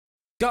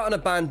Garten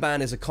of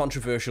BanBan is a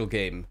controversial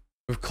game,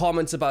 with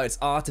comments about its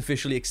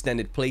artificially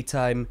extended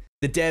playtime,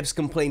 the devs'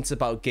 complaints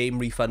about game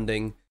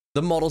refunding,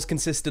 the models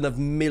consisting of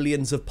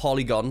millions of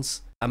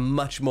polygons, and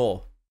much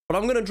more. But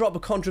I'm going to drop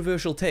a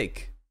controversial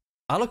take.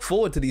 I look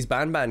forward to these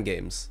BanBan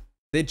games.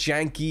 They're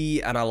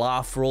janky and I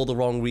laugh for all the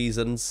wrong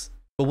reasons.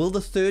 But will the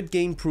third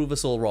game prove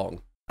us all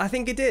wrong? I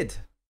think it did.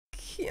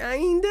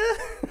 Kinda.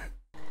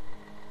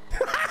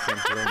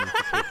 Taking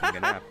a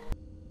nap.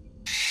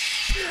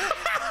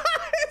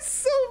 It's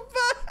so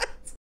bad.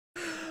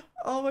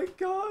 Oh my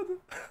god.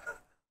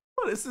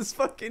 What is this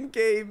fucking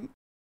game?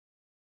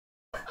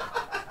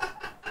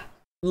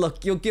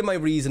 Look, you'll get my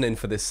reasoning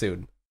for this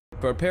soon.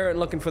 For a parent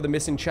looking for the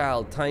missing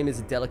child, time is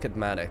a delicate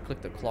matter.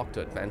 Click the clock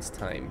to advance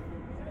time.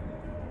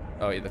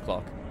 Oh, yeah, the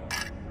clock.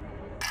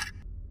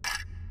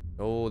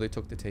 Oh, they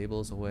took the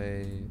tables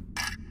away.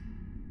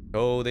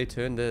 Oh, they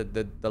turned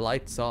the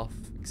lights off,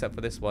 except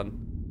for this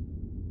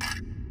one.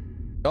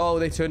 Oh,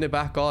 they turned it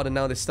back on and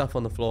now there's stuff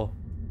on the floor.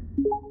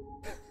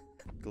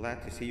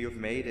 Glad to see you've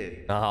made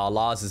it. Ah,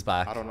 Lars is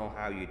back. I don't know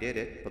how you did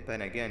it, but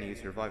then again, you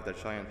survived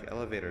that giant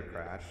elevator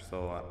crash,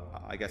 so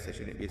I guess I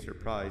shouldn't be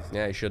surprised.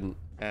 Yeah, you shouldn't.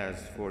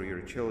 As for your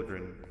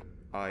children,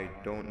 I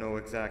don't know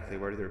exactly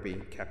where they're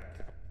being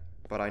kept,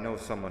 but I know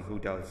someone who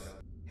does.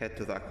 Head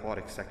to the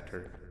aquatic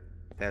sector.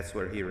 That's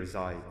where he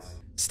resides.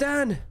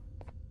 Stan!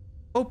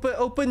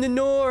 Open the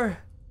door!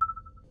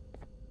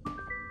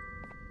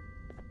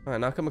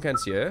 Alright, now come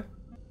against you.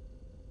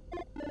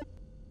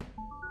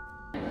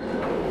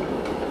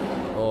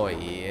 Oh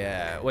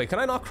yeah. Wait, can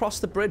I not cross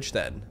the bridge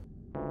then?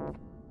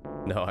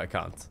 No, I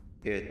can't.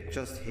 It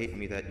just hit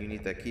me that you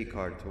need the key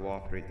card to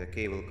operate the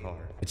cable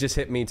car. It just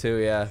hit me too,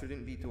 yeah.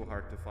 Shouldn't be too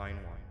hard to find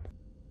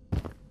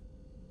one.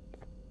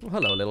 Oh,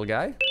 hello, little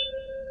guy.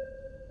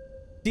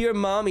 Dear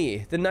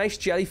Mommy, the nice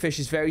jellyfish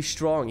is very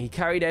strong. He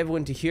carried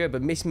everyone to here,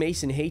 but Miss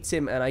Mason hates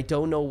him and I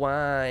don't know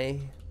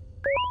why.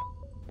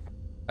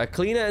 A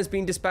cleaner has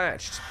been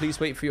dispatched. Please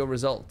wait for your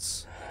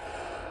results.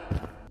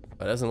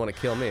 But it doesn't want to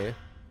kill me.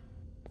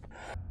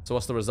 So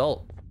what's the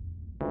result?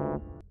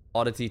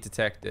 Oddity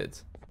detected.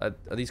 Are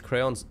these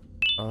crayons?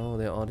 Oh,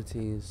 they're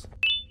oddities.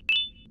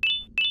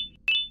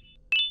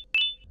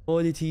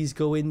 Oddities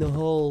go in the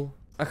hole.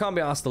 I can't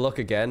be asked to look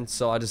again,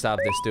 so I just have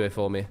this do it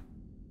for me.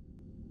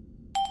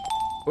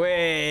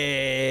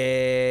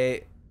 Wait.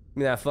 Give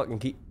me that fucking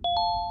key.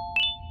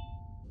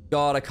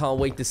 God, I can't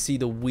wait to see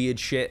the weird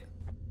shit.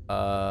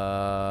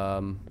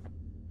 Hello,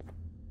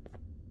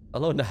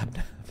 Nab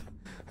Nab.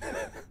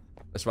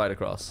 Let's ride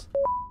across.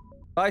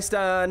 Bye,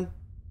 Stan.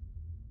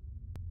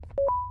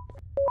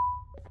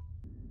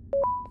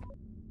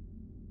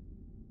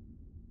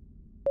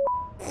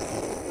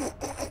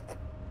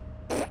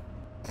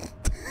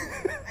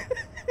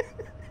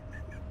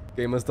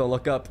 Gamers don't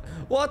look up.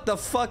 What the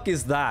fuck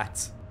is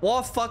that?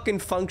 What fucking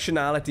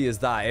functionality is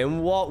that?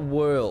 In what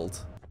world?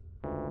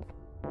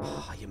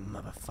 Oh, you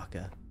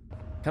motherfucker.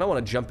 Kinda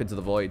wanna jump into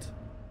the void.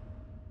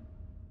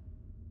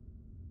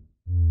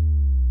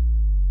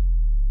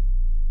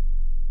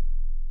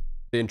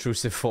 The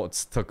intrusive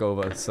thoughts took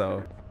over,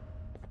 so...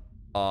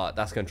 Oh,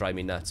 that's gonna drive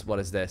me nuts. What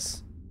is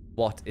this?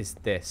 What is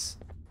this?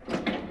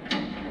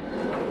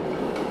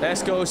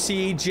 Let's go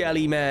see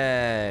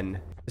Jellyman.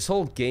 This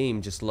whole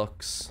game just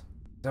looks...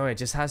 No, it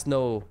just has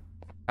no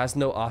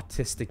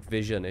artistic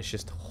vision. It's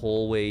just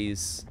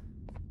hallways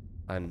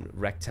and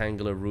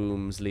rectangular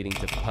rooms leading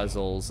to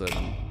puzzles and...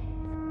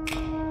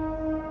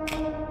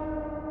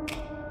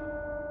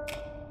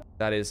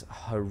 That is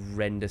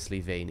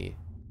horrendously veiny.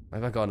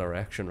 Have I got an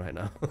erection right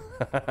now?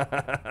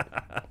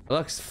 It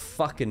looks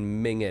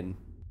fucking minging.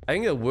 I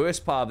think the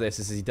worst part of this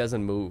is he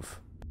doesn't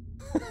move.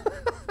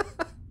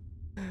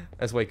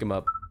 Let's wake him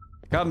up.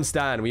 Come,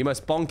 Stan. We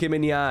must bonk him in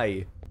the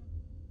eye.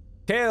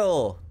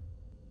 Kill!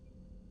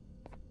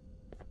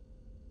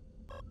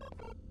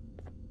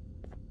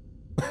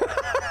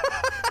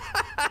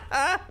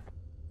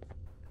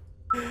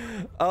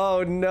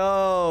 Oh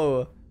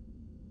no!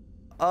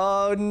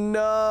 Oh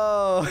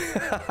no!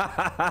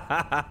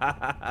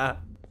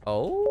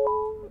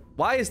 Oh?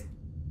 Why is...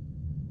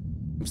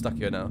 I'm stuck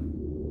here now.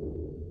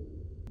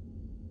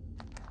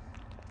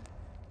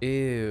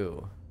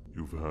 Ew.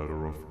 You've had a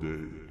rough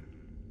day.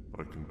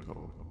 I can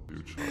tell.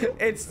 Dear child.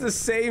 It's the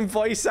same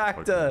voice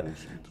actor,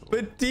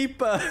 but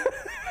deeper.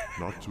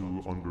 Not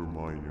to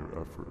undermine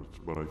your efforts,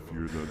 but I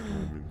fear that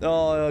moment.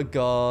 Oh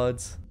god.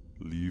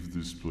 Leave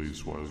this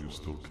place while you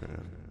still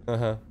can.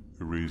 Uh-huh.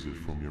 Erase it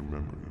from your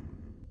memory.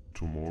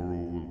 Tomorrow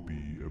will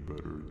be a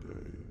better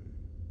day.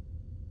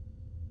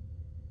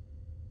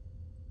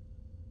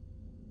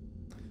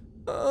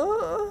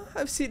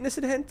 I've seen this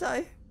in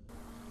hentai.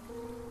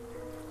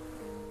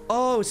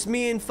 Oh, it's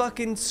me and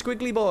fucking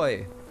Squiggly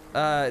Boy.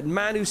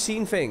 Man who's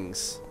seen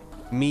things.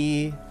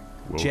 Me,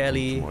 Welcome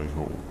Jelly, to my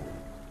home.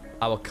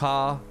 our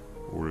car.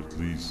 Or at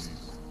least,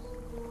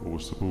 what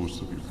was supposed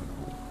to be my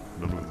home.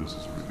 None of this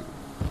is real.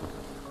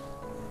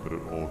 But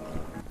it all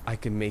could be. I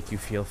can make you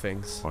feel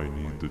things. I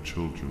need the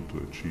children to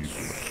achieve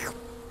it.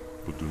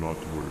 But do not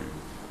worry.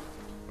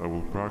 I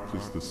will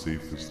practice the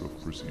safest of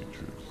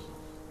procedures.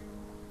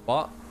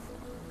 What?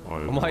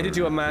 Why did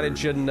you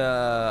imagine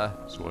a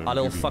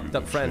little fucked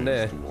up friend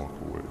there? To walk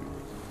away.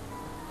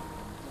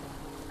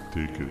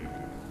 Take it.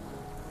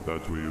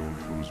 That way you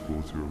won't lose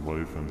both your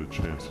life and the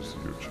chances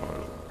of your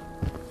child.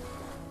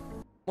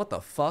 What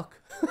the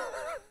fuck?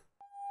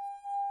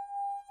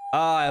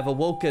 I have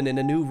awoken in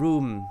a new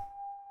room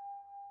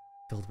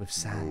filled with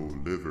sand.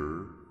 No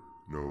liver,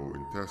 no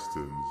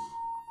intestines,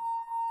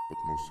 but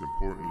most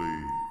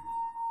importantly,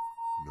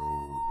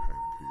 no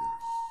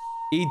pancreas.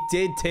 He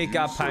did take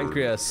our sir,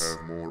 pancreas.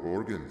 Have more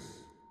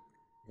organs.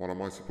 What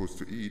am I supposed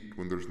to eat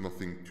when there's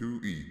nothing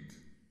to eat?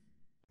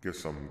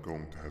 Guess I'm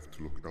going to have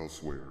to look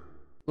elsewhere.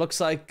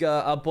 Looks like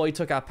our boy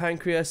took our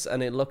pancreas,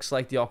 and it looks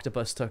like the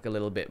octopus took a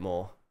little bit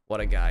more. What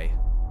a guy.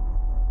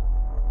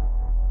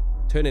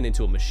 Turning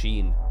into a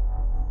machine.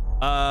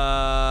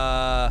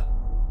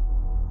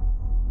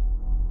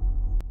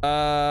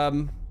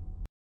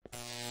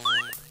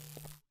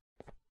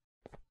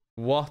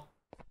 What?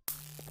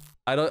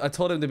 I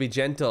told him to be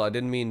gentle. I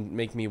didn't mean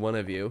make me one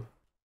of you.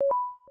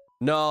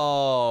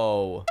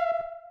 No.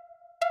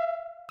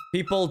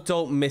 People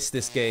don't miss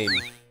this game.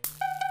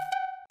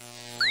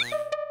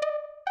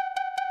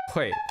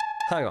 Wait,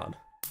 hang on.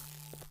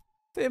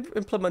 They've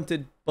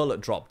implemented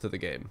bullet drop to the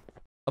game.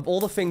 Of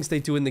all the things they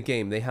do in the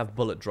game, they have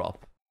bullet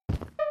drop.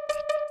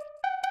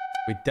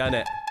 We've done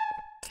it.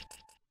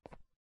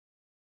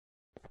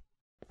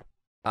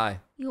 Aye.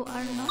 You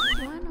are not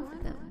one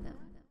of them.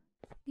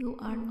 You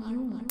are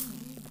new.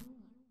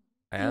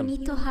 I am. You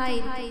need to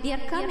hide. They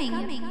are coming.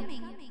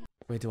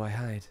 Where do I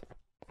hide?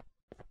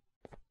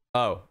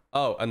 Oh,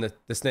 and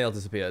the snail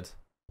disappeared.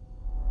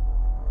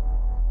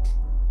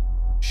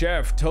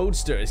 Sheriff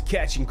Toadster is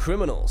catching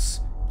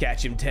criminals.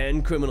 Catch him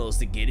 10 criminals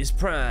to get his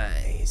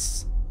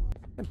prize.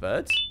 Hey,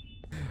 bird.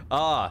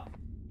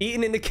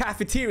 Eating in the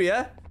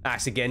cafeteria?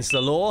 That's against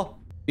the law.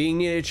 Being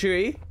near a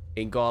tree?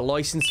 Ain't got a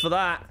license for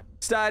that.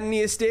 Standing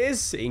near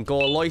stairs? Ain't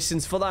got a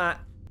license for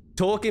that.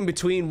 Talking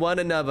between one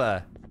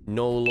another?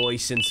 No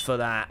license for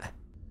that.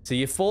 So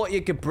you thought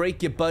you could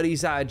break your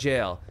buddies out of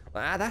jail?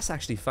 That's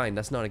actually fine.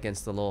 That's not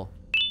against the law.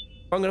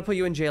 I'm gonna put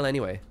you in jail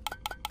anyway.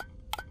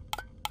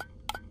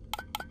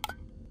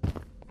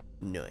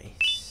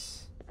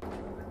 Nice.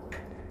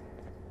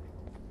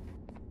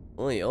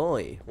 Oi,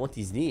 oi, what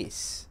is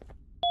this?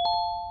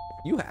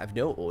 You have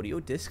no audio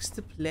discs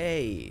to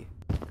play.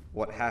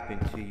 What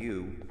happened to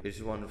you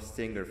is one of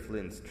Stinger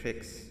Flint's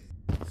tricks.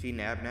 See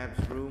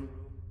Nabnab's room?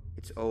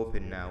 It's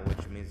open now,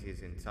 which means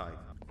he's inside.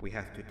 We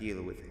have to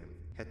deal with him.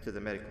 Head to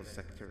the medical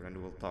sector and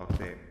we'll talk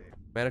there.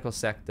 Medical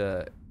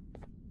sector.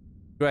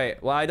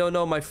 Great. Well, I don't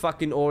know my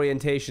fucking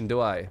orientation,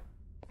 do I?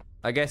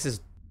 I guess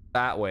it's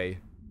that way.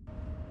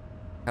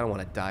 I don't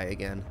want to die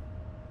again.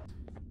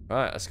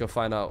 Alright, let's go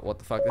find out what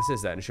the fuck this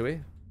is then, shall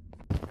we?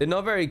 They're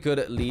not very good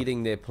at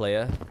leading their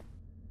player.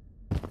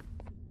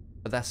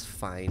 But that's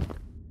fine.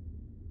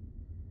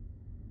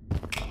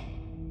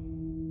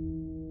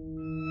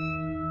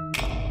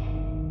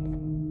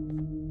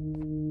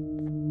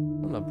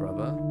 Hello,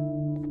 brother.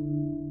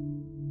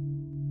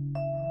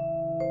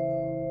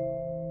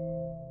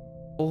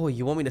 Oh,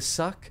 you want me to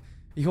suck?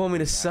 You want me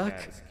to suck?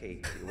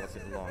 Escaped. It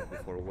wasn't long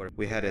before work.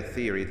 We had a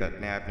theory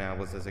that Nabnab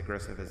was as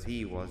aggressive as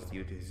he was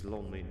due to his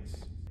loneliness.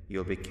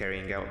 You'll be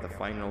carrying out the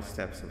final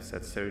steps of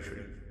said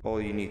surgery.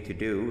 All you need to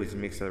do is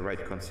mix the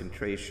right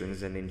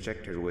concentrations and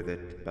inject her with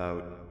it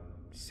about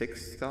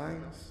 6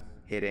 times.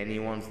 Hit any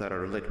ones that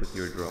are lit with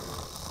your drug.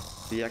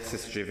 The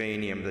excess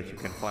germanium that you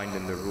can find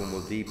in the room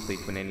will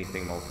deplete when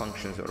anything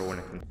malfunctions or when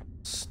it can...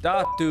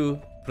 Start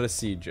to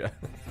procedure.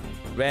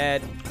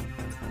 Red.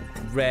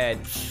 Red.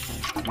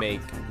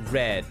 Make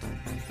red.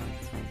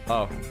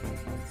 Oh.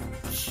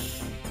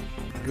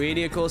 Green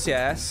equals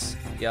yes.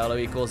 Yellow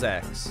equals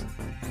X.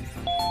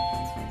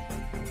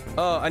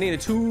 Oh, I need a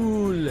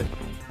tool.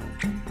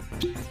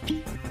 Do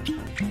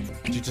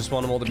you just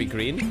want them all to be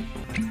green?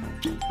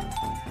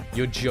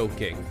 You're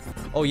joking.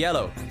 Oh,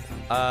 yellow.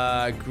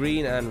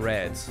 Green and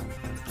red.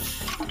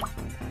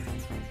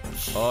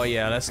 Oh,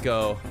 yeah, let's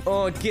go.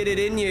 Oh, get it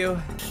in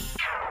you.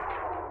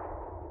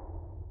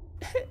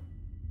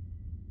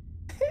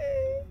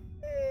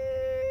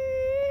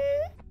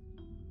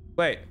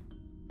 Wait.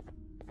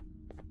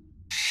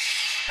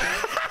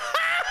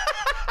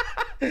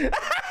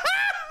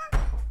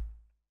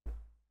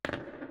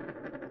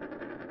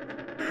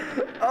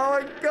 Oh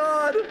my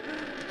god.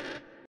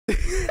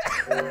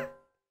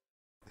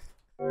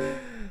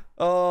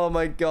 Oh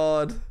my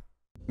god.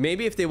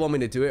 Maybe if they want me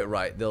to do it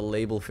right, they'll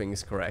label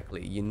things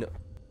correctly. You know.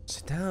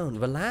 Sit down.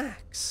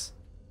 Relax.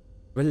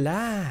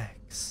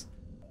 Relax.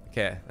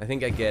 Okay, I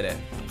think I get it.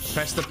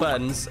 Press the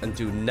buttons and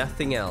do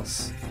nothing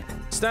else.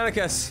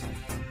 Stanicus.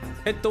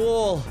 Hit the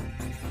wall.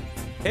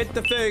 Hit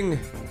the thing.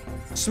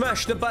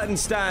 Smash the button,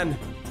 Stan.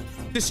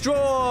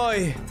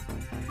 Destroy.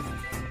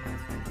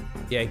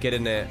 Yeah, get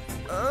in there.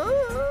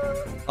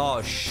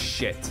 Oh,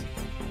 shit.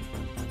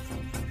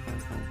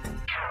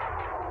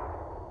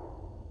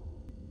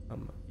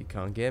 You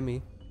can't get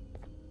me.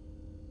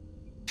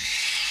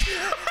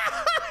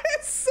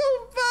 It's so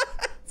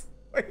bad.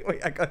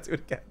 Wait, I can't do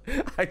it again.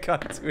 I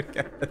can't do it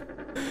again.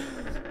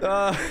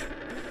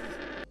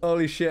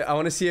 Holy shit. I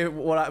want to see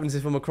what happens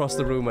if I'm across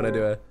the room when I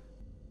do it.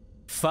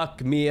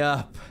 Fuck me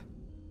up.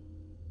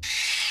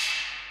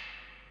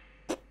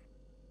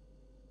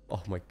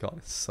 Oh my god,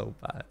 it's so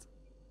bad.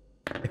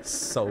 It's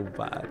so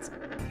bad.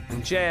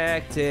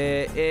 Inject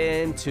it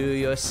into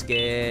your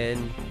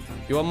skin.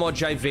 You want more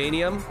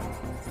Givanium?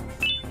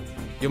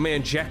 You may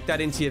inject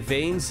that into your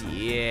veins?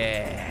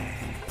 Yeah.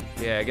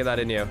 Yeah, get that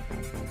in you.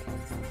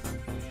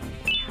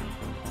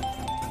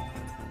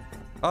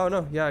 Oh,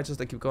 no. Yeah, I just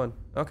keep going.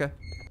 Okay.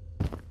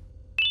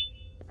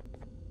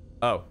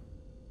 Oh.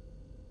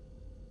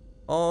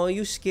 Oh,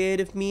 you scared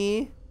of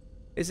me?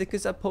 Is it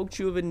because I poked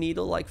you with a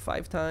needle like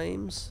 5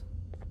 times?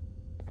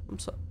 I'm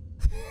sorry.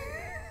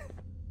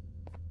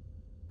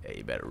 Yeah,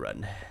 you better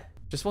run.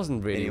 Just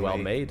wasn't really well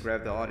made.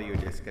 Grab the audio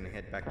disc and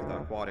head back to the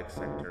aquatic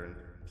center and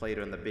play it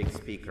on the big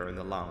speaker in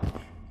the lounge.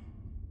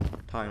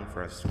 Time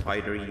for a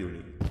spider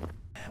uni.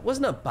 It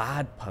wasn't a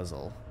bad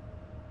puzzle.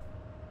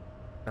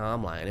 No,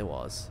 I'm lying, it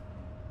was.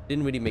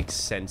 Didn't really make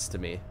sense to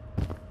me.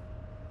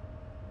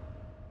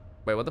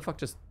 Wait, what the fuck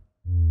just...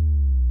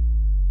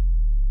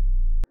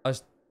 I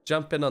was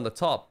jumping on the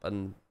top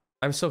and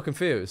I'm so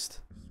confused.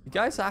 You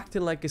guys are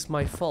acting like it's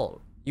my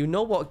fault. You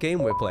know what game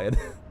we're playing.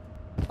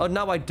 Oh,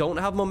 now I don't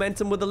have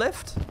momentum with the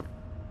lift?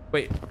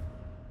 Wait.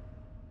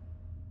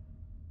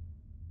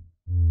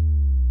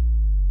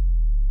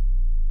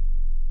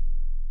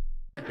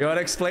 You want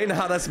to explain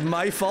how that's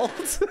my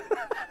fault?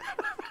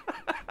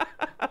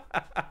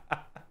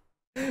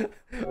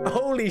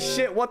 Holy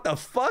shit, what the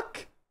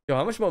fuck? Yo,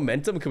 how much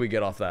momentum can we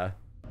get off there?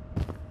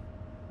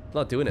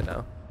 Not doing it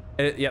now.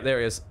 Yeah, there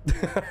he is.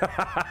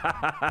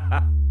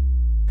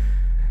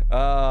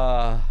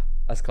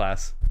 That's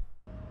class.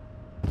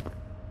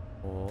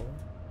 Oh,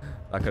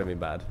 that could have been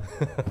bad.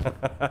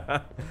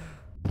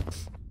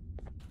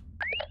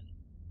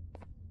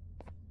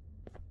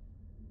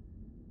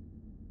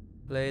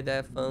 Play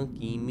that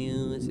funky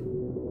music.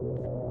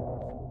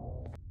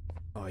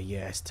 Oh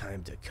yeah, it's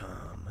time to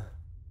come.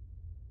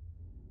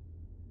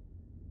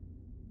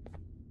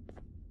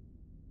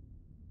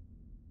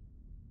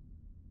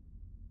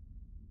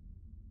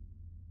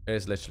 It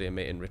is literally a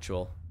mating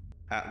ritual.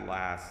 At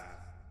last,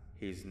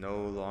 he's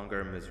no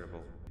longer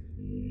miserable.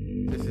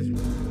 This is...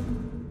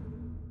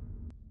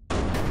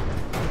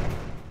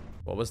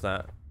 What was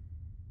that?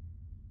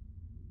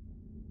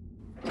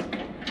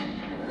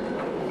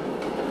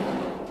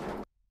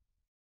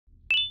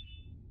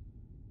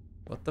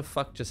 What the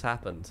fuck just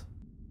happened?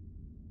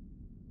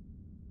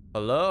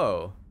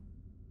 Hello?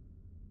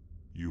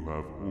 You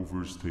have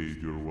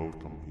overstayed your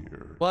welcome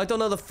here. Well, I don't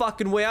know the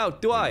fucking way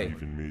out, do I I?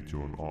 even made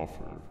you an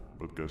offer,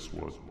 but guess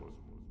what?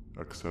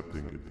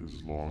 Accepting it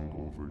is long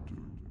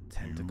overdue.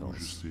 Tentacles. You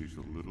just take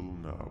a little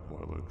nap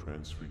while I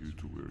transfer you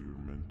to where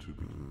you're meant to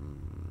be.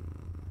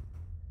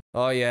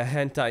 Oh yeah,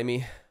 hentai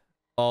me.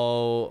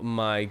 Oh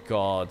my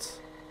god.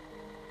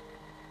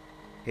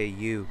 Hey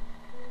you.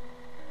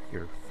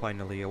 You're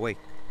finally awake.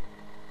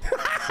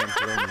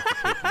 Thanks Roman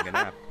for taking a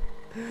nap.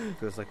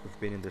 Feels like we've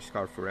been in this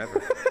car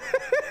forever.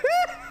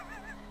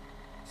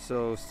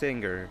 So,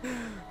 Singer,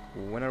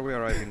 when are we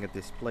arriving at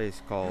this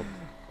place called...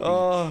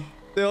 Oh,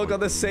 they all got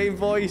the same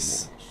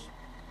voice.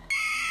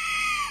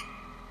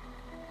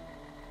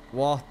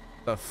 What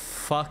the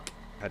fuck?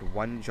 Had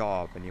one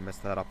job and you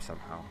messed that up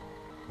somehow.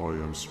 I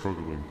am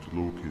struggling to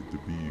locate the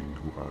being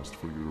who asked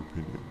for your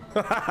opinion.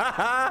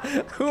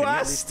 Who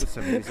asked?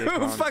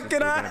 Who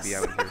fucking asked? We're gonna be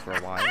out here for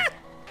a while.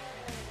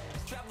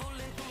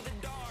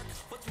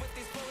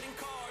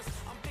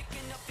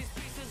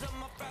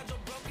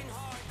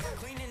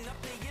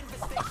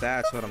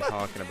 That's what I'm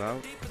talking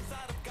about.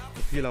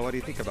 Fila, what do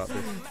you think about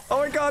this? Oh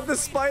my god, the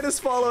spider's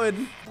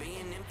following.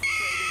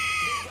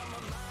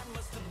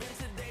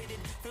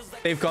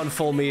 They've gone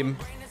full meme.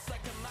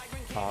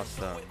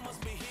 Awesome.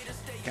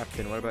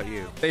 Captain, what about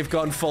you? They've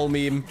gone full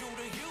meme.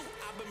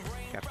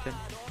 Captain?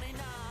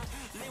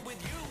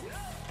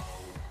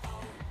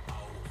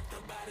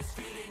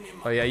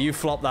 Oh yeah, you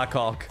flop that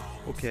cock.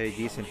 Okay,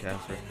 decent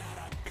answer.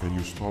 Can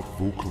you stop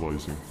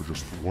vocalizing for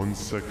just 1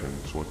 second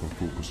so I can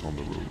focus on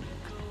the road?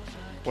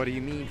 What do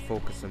you mean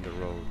focus on the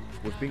road?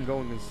 We've been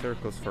going in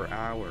circles for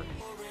hours.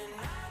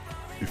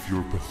 If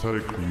your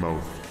pathetic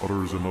mouth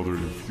utters another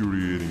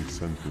infuriating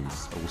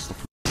sentence, I will stop.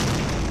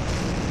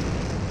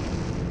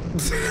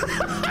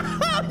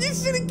 You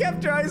should have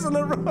kept your eyes on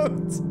the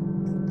road.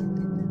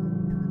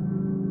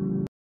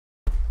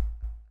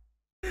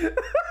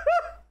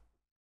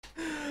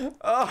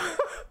 Oh.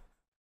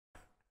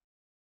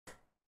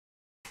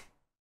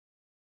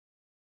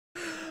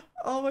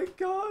 Oh my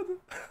god.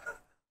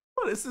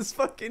 What is this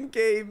fucking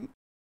game?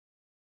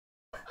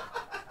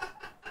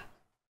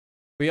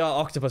 We are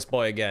Octopus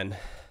Boy again.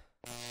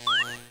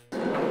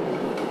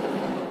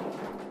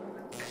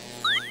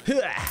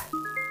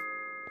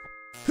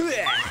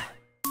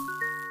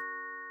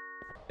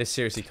 This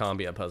seriously can't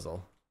be a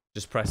puzzle.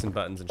 Just pressing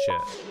buttons and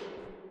shit.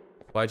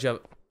 Why'd you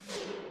have...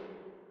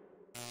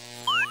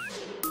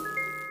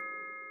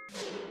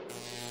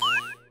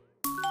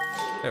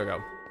 There we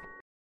go.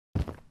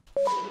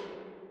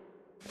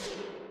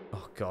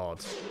 Oh God.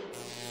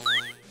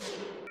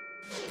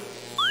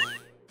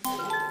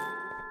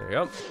 There we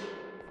go.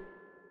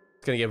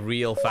 It's gonna get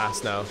real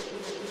fast now.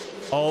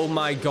 Oh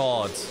my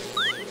God.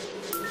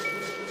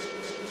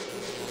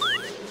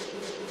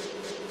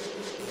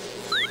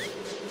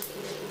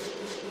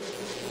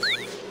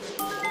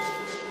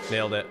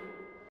 Nailed it.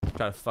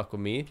 Trying to fuck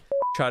with me.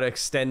 Try to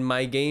extend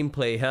my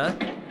gameplay, huh?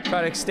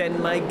 Try to extend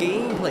my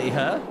gameplay,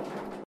 huh?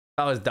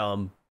 That was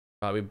dumb.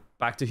 Are we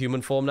back to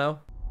human form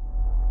now?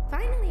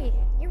 Finally,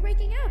 you're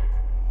waking up.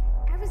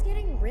 I was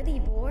getting really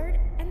bored,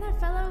 and that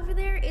fella over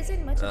there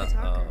isn't much of a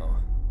talker.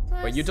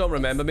 Plus, wait, you don't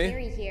remember me? It's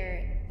scary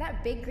here.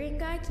 That big green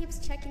guy keeps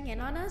checking in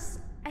on us.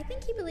 I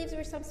think he believes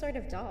we're some sort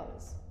of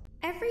dolls.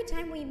 Every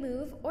time we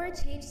move or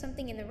change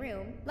something in the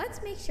room,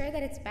 let's make sure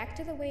that it's back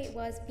to the way it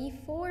was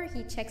before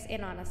he checks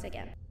in on us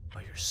again. Oh,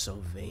 you're so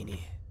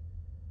veiny.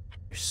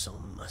 You're so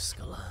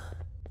muscular.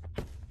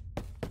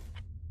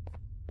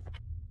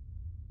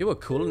 You were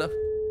cool enough.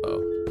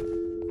 Oh.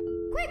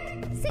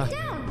 Quick, sit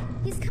down.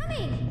 He's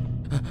coming.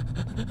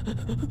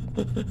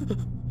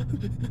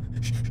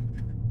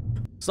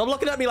 Stop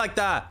looking at me like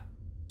that.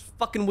 It's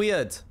fucking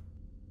weird.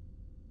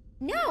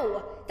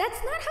 No,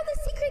 that's not how the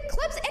secret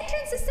club's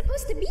entrance is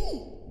supposed to be.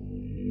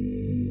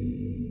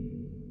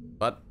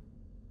 What?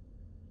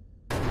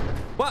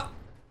 What?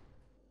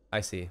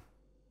 I see.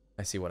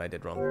 I see what I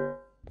did wrong.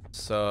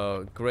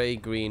 So, gray,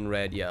 green,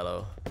 red,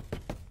 yellow.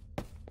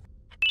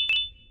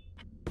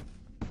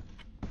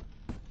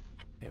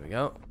 Here we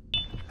go.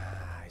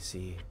 I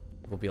see.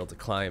 We'll be able to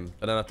climb,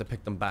 but I don't have to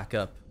pick them back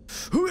up.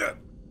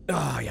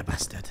 Ah, you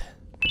bastard.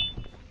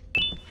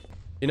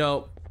 You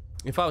know,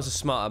 if I was a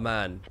smarter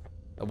man,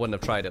 I wouldn't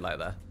have tried it like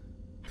that.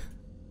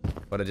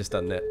 But I just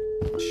done it.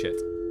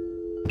 Shit.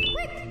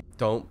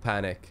 Don't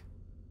panic.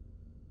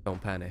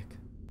 Don't panic.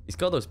 He's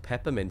got those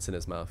peppermints in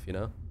his mouth, you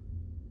know?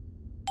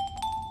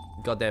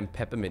 Goddamn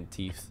peppermint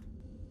teeth.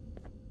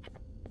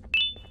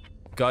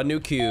 Got a new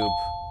cube.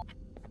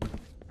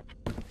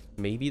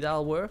 Maybe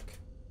that'll work?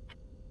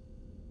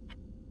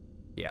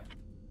 Yeah.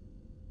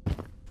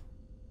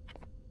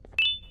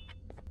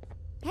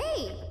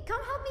 Hey,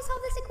 come help me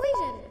solve this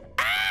equation.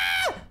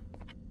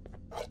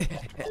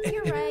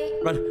 You're right.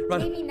 Run,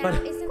 Maybe now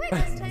is the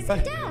best time.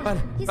 Sit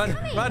down. He's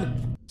coming.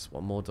 Run! Just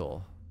one more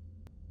door.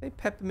 Hey,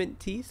 peppermint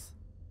teeth.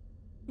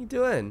 What you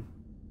doing?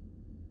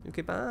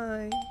 Okay,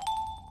 bye.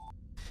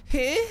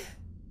 Here?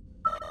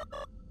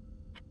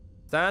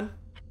 Stan?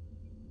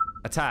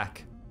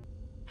 Attack.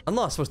 I'm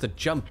not supposed to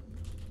jump.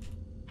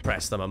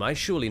 Press them, am I?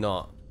 Surely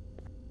not.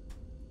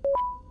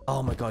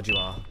 Oh my God, you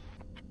are.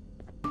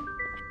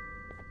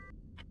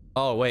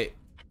 Oh, wait.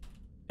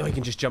 Oh, you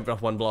can just jump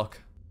off one block.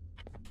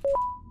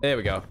 There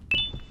we go.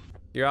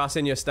 Your ass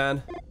in your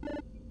Stan.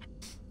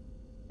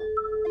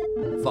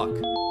 Fuck.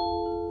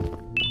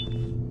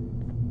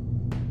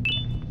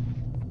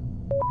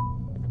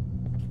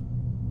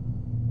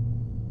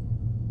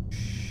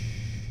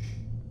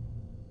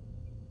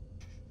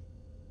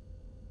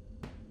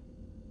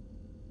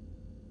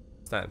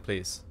 Stan,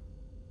 please.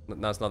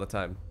 Now's not the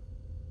time.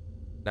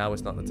 Now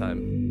is not the time.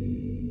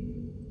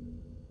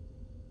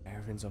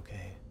 Everything's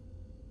okay.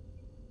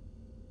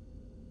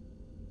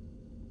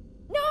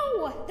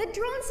 No! The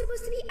drone's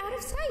supposed to be out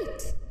of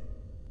sight.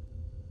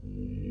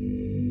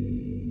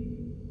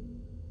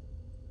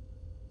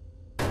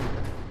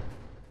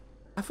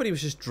 I thought he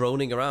was just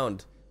droning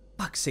around.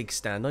 Fuck's sake,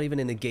 Stan. Not even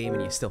in the game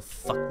and you still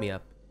fucked me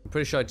up. I'm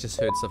pretty sure I just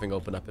heard something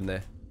open up in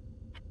there.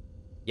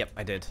 Yep,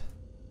 I did.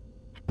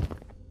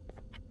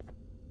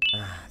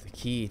 Ah, the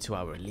key to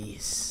our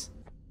release.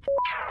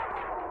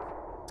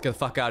 Let's get the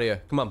fuck out of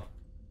here. Come on.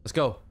 Let's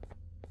go.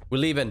 We're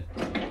leaving.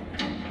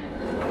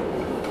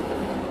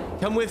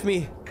 Come with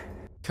me.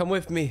 Come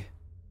with me.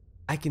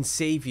 I can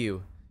save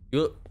you.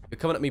 You're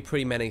coming at me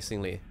pretty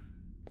menacingly.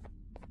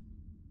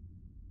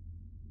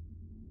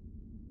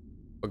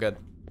 We're good.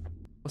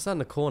 What's that in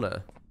the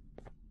corner?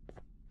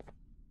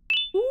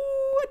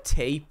 Ooh, a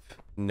tape.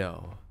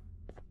 No.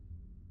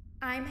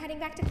 I'm heading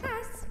back to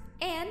class,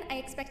 and I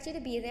expect you to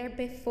be there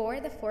before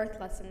the 4th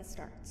lesson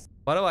starts.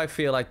 Why do I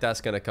feel like that's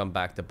gonna come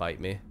back to bite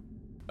me?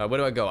 Where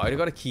do I go? I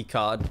got a key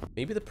card.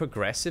 Maybe the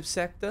progressive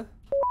sector?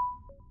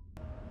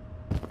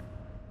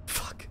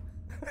 Fuck.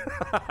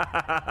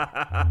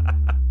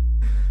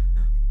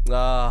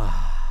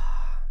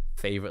 Ah,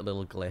 favorite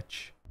little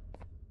glitch.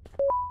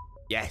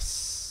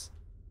 Yes.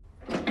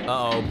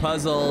 Uh-oh,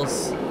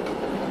 puzzles.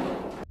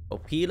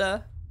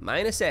 Opila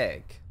minus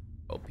egg.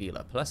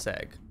 Opila plus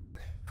egg.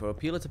 For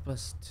Opila to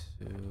plus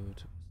 2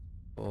 to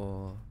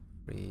 4,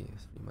 3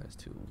 minus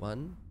 2,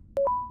 1.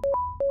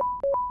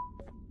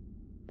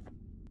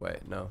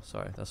 Wait, no,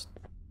 sorry, I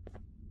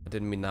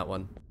didn't mean that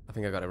one. I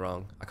think I got it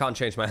wrong. I can't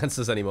change my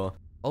answers anymore.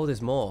 Oh,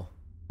 there's more.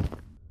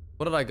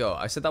 What did I go?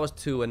 I said that was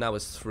 2 and that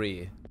was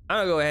 3. I'm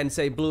gonna go ahead and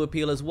say blue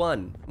appeal is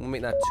 1. We'll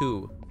make that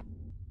 2.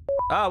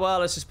 Ah, well,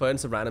 let's just put in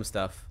some random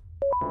stuff.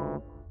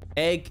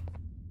 Egg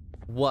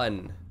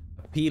 1.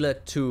 Appealer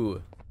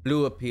 2.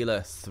 Blue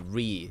appealer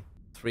 3.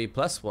 3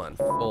 plus 1,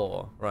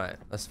 4. Right,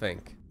 let's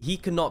think. He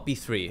cannot be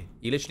 3.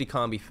 He literally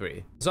can't be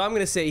 3. So I'm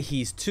gonna say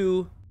he's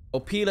 2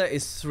 Opila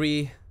is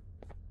 3.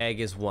 Egg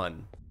is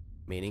 1.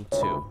 Meaning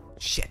 2.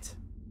 Shit.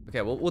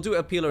 Okay, we'll do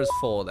Opila as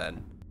 4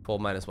 then. 4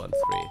 minus 1,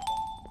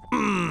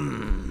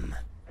 3.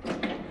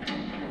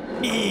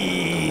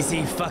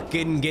 Easy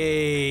fucking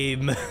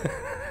game.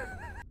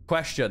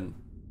 Question.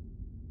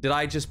 Did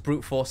I just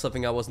brute force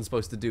something I wasn't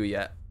supposed to do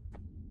yet?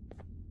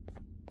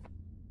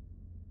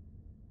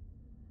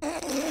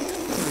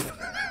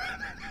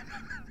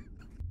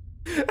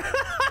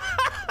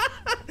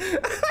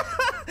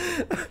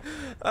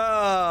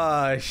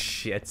 Oh,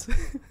 shit.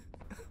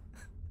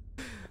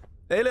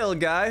 Hey, little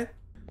guy.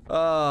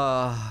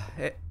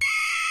 Hey.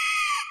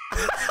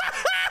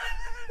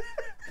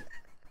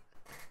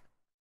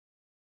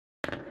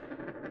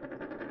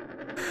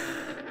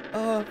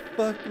 Oh,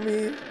 fuck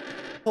me.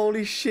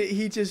 Holy shit,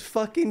 he just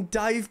fucking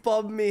dive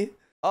bombed me.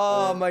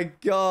 Oh my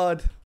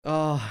god.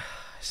 Oh,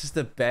 this is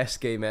the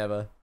best game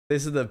ever.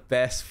 This is the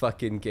best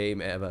fucking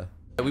game ever.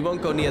 We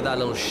won't go near that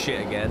little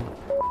shit again.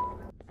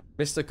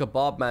 Mr.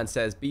 Kebab Man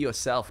says, be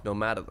yourself no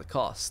matter the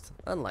cost.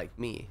 Unlike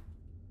me.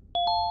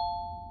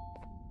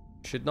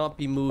 Should not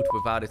be moved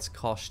without its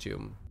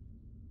costume.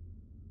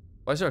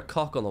 Why is there a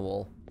cock on the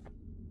wall?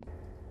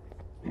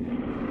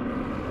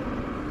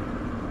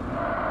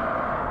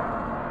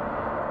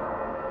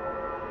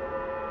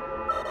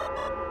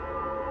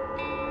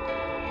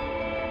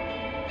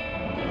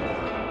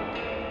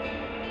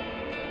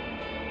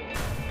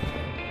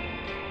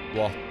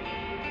 What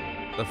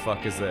the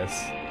fuck is this?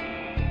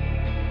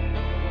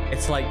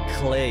 It's like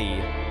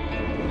clay.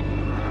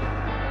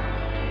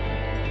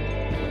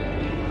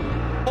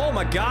 Oh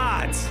my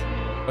god!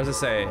 What does it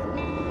say?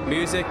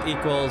 Music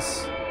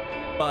equals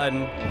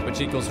button, which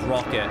equals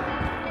rocket.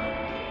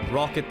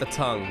 Rocket the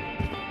tongue.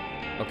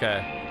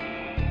 Okay.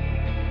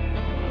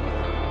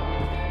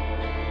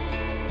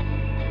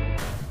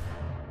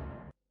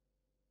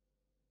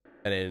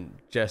 And in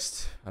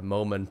just a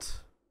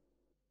moment,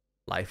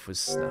 life was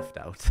snuffed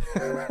out.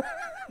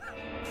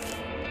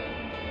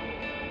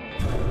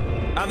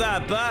 Have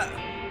that butt.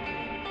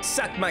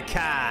 Suck my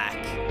cock.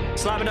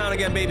 Slap it down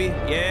again, baby.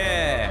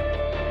 Yeah.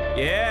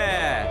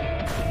 Yeah.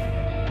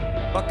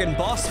 Fucking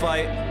boss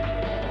fight.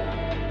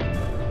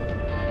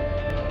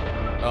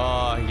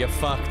 Oh, you're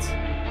fucked.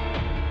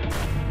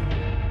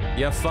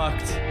 You're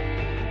fucked.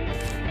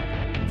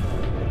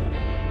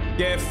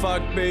 Get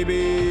fucked,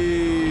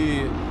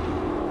 baby.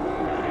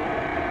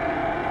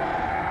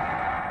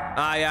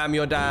 I am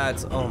your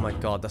dad. Oh my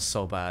god, that's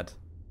so bad.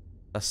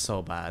 That's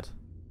so bad.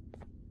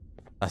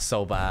 That's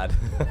so bad.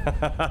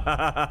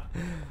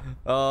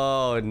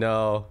 Oh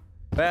no.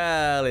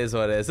 Well, it is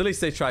what it is. At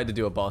least they tried to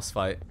do a boss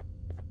fight.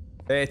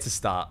 It's a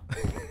start.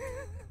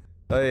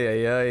 Ay,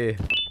 ay, ay.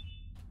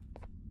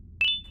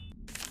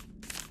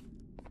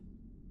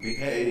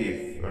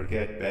 Behave or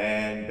get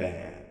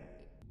BanBan.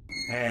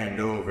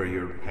 Hand over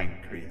your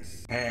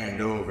pancreas.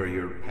 Hand over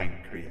your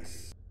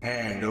pancreas.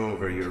 Hand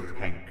over your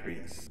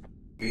pancreas.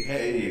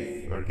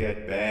 Behave or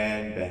get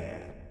BanBan.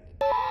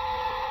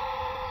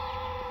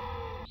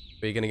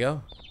 Where you gonna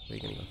go? Where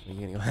you gonna go? Where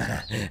you gonna go?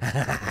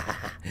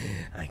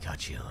 I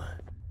got you.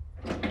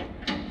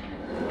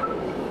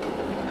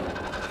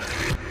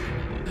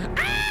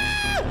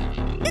 Ah!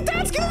 Your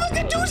dad's gonna look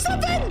and do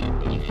something!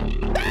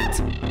 Dad!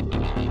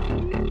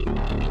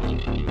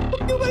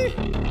 Fuck you, buddy.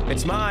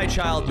 It's my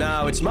child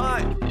now. It's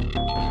mine.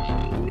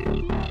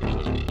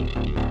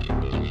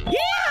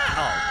 Yeah!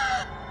 Oh.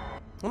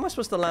 How am I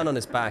supposed to land on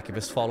his back if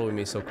it's following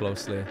me so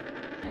closely?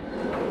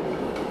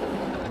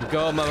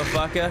 Go,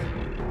 motherfucker.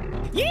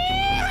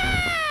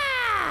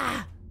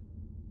 Yeah!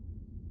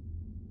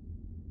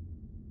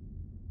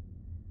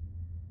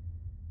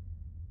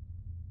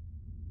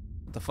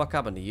 What the fuck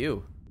happened to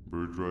you?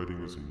 Bird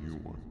riding is a new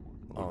one.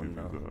 I'll give you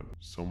that.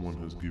 Someone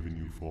has given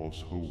you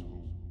false hope.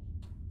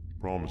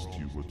 Promised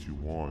you what you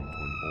want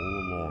when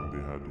all along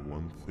they had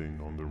one thing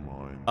on their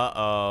mind.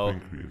 Uh-oh.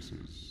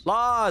 Pancreases.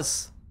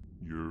 Laws!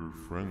 Your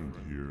friend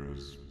here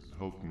has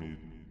helped me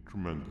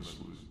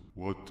tremendously.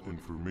 What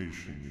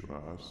information, you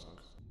ask?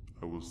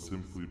 I will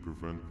simply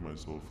prevent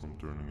myself from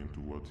turning into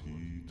what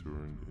he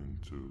turned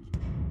into.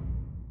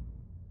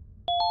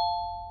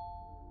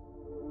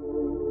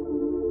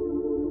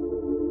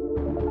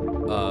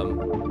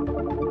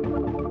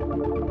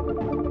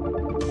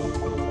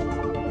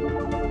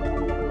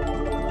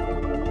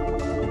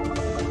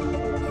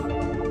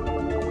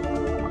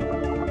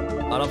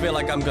 I don't feel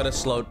like I'm gonna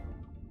slow.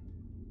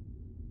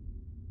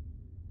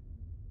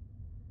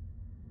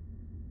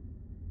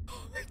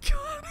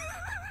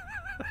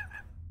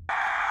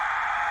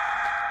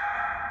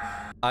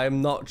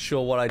 I'm not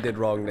sure what I did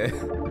wrong there.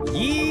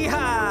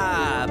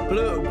 Yeehaw!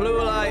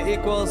 Blue light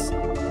equals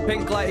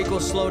pink light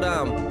equals slow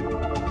down.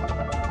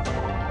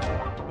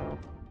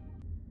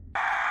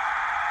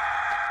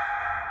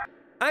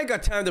 I ain't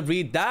got time to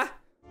read that.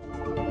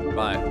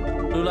 Right.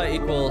 Blue light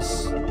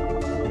equals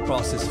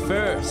process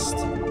first.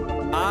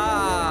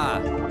 Ah!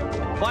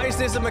 Why is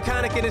there a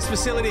mechanic in this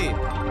facility?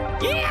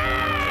 Yeah!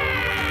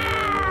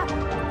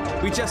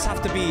 We just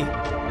have to be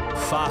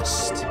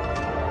fast.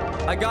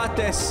 I got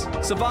this.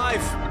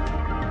 Survive.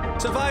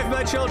 Survive,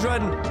 my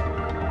children.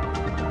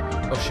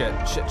 Oh shit.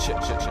 Shit.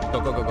 Go.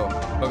 Go.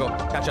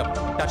 Catch up.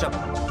 Catch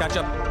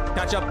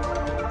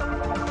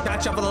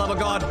up for the love of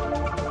God.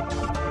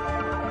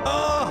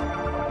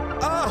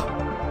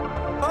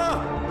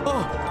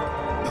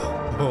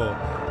 Oh,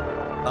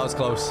 that was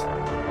close.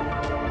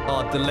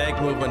 Oh, the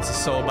leg movements are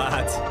so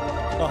bad.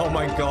 Oh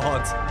my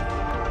God.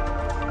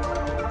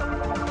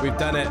 We've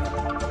done it.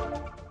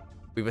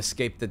 We've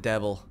escaped the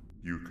devil.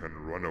 You can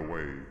run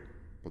away,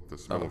 but the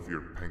smell of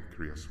your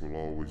pancreas will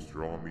always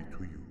draw me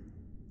to you.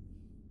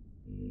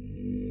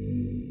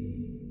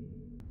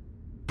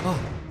 Oh,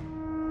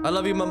 I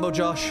love you, Mumbo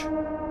Josh.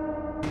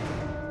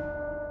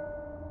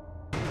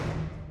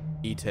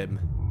 Eat him.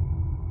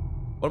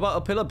 What about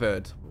a pillar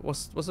bird?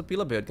 What's a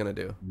pillar bird gonna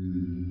do?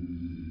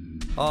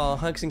 Oh,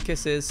 hugs and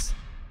kisses.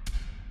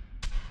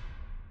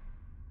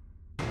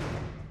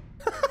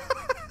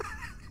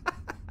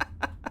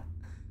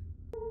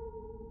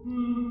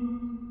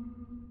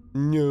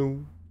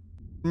 No.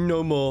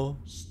 No more.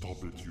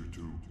 Stop it, you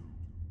two.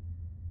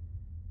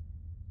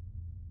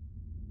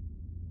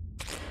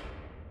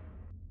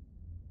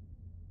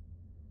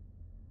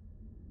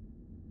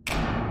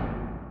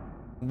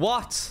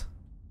 What?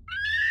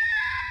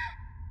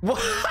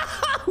 What?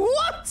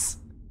 What?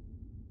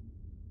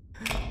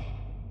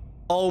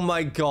 Oh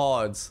my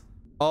God.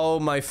 Oh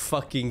my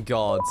fucking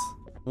God.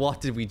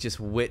 What did we just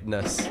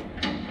witness?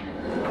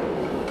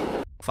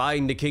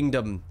 Find the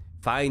kingdom.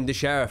 Find the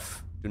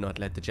sheriff. Do not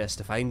let the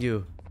jester find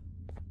you.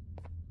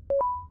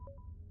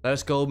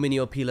 Let's go, Mini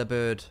Opila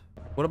bird.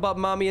 What about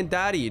mommy and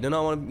daddy? You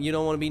don't want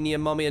to be near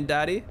mommy and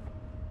daddy?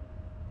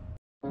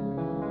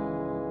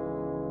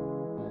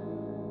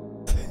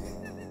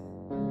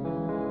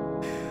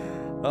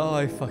 Oh,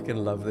 I fucking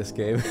love this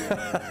game.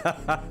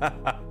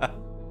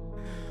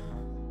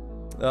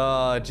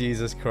 Oh,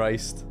 Jesus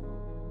Christ.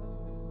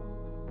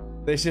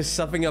 There's just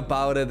something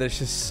about it that's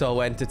just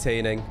so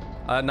entertaining.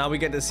 Now we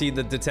get to see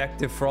the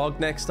Detective Frog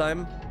next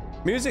time.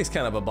 Music's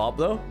kind of a bop,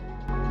 though.